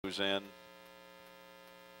moves in.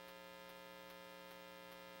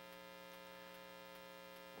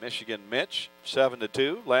 Michigan Mitch,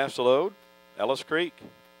 7-2. Last load, Ellis Creek.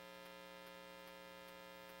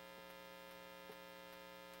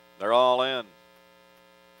 They're all in.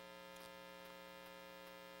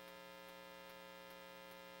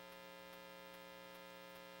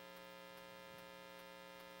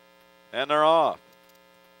 And they're off.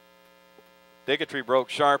 Diggitry broke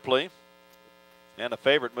sharply. And the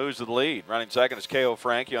favorite moves to the lead. Running second is K.O.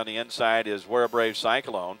 Frankie. On the inside is Wear a Brave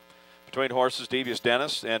Cyclone. Between horses, Devious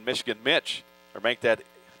Dennis and Michigan Mitch. Or make that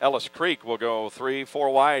Ellis Creek will go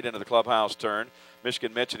 3-4 wide into the clubhouse turn.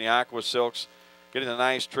 Michigan Mitch and the Aqua Silks getting a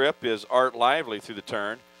nice trip is Art Lively through the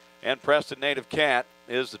turn. And Preston Native Cat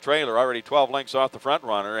is the trailer, already 12 lengths off the front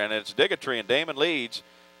runner. And it's Diggitry and Damon Leeds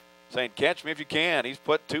saying, catch me if you can. He's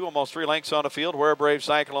put almost 3 lengths on the field. Wear a Brave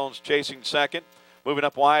Cyclone's chasing second. Moving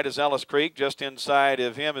up wide is Ellis Creek. Just inside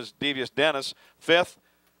of him is Devious Dennis. Fifth,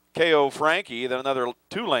 K.O. Frankie. Then another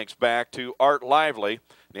 2 lengths back to Art Lively.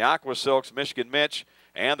 The Aqua Silks, Michigan Mitch,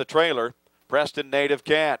 and the trailer, Preston Native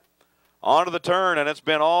Cat. On to the turn, and it's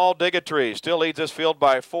been all Diggitry. Still leads this field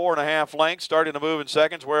by 4.5 lengths. Starting to move in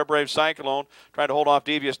seconds. Wear a Brave Cyclone trying to hold off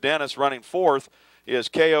Devious Dennis. Running fourth is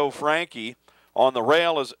K.O. Frankie. On the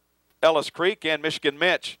rail is Ellis Creek and Michigan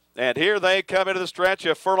Mitch. And here they come into the stretch,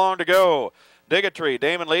 a furlong to go. Diggitry,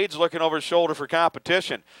 Damon Leeds looking over his shoulder for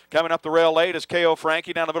competition. Coming up the rail late is K.O.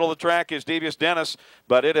 Frankie. Down the middle of the track is Devious Dennis,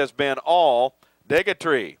 but it has been all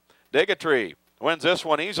Diggitry. Diggitry wins this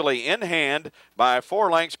one easily in hand by 4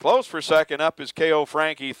 lengths. Close for second. Up is K.O.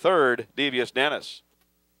 Frankie. Third, Devious Dennis.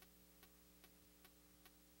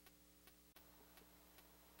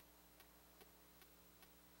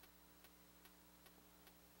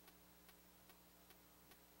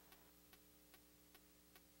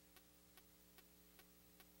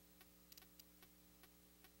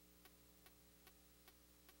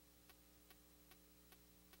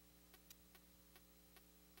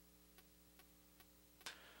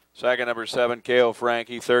 Second, number 7, K.O.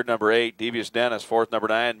 Frankie. Third, number 8, Devious Dennis. Fourth, number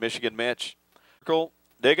 9, Michigan Mitch.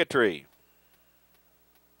 Diggitry.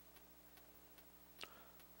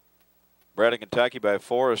 Bred in Kentucky by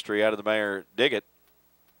Forestry out of the mare Diggit.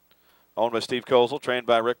 Owned by Steve Kozel, trained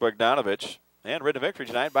by Rick Bogdanovich, and ridden to victory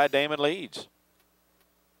tonight by Damon Leeds.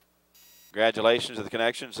 Congratulations to the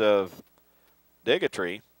connections of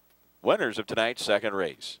Diggitry, winners of tonight's second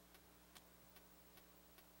race.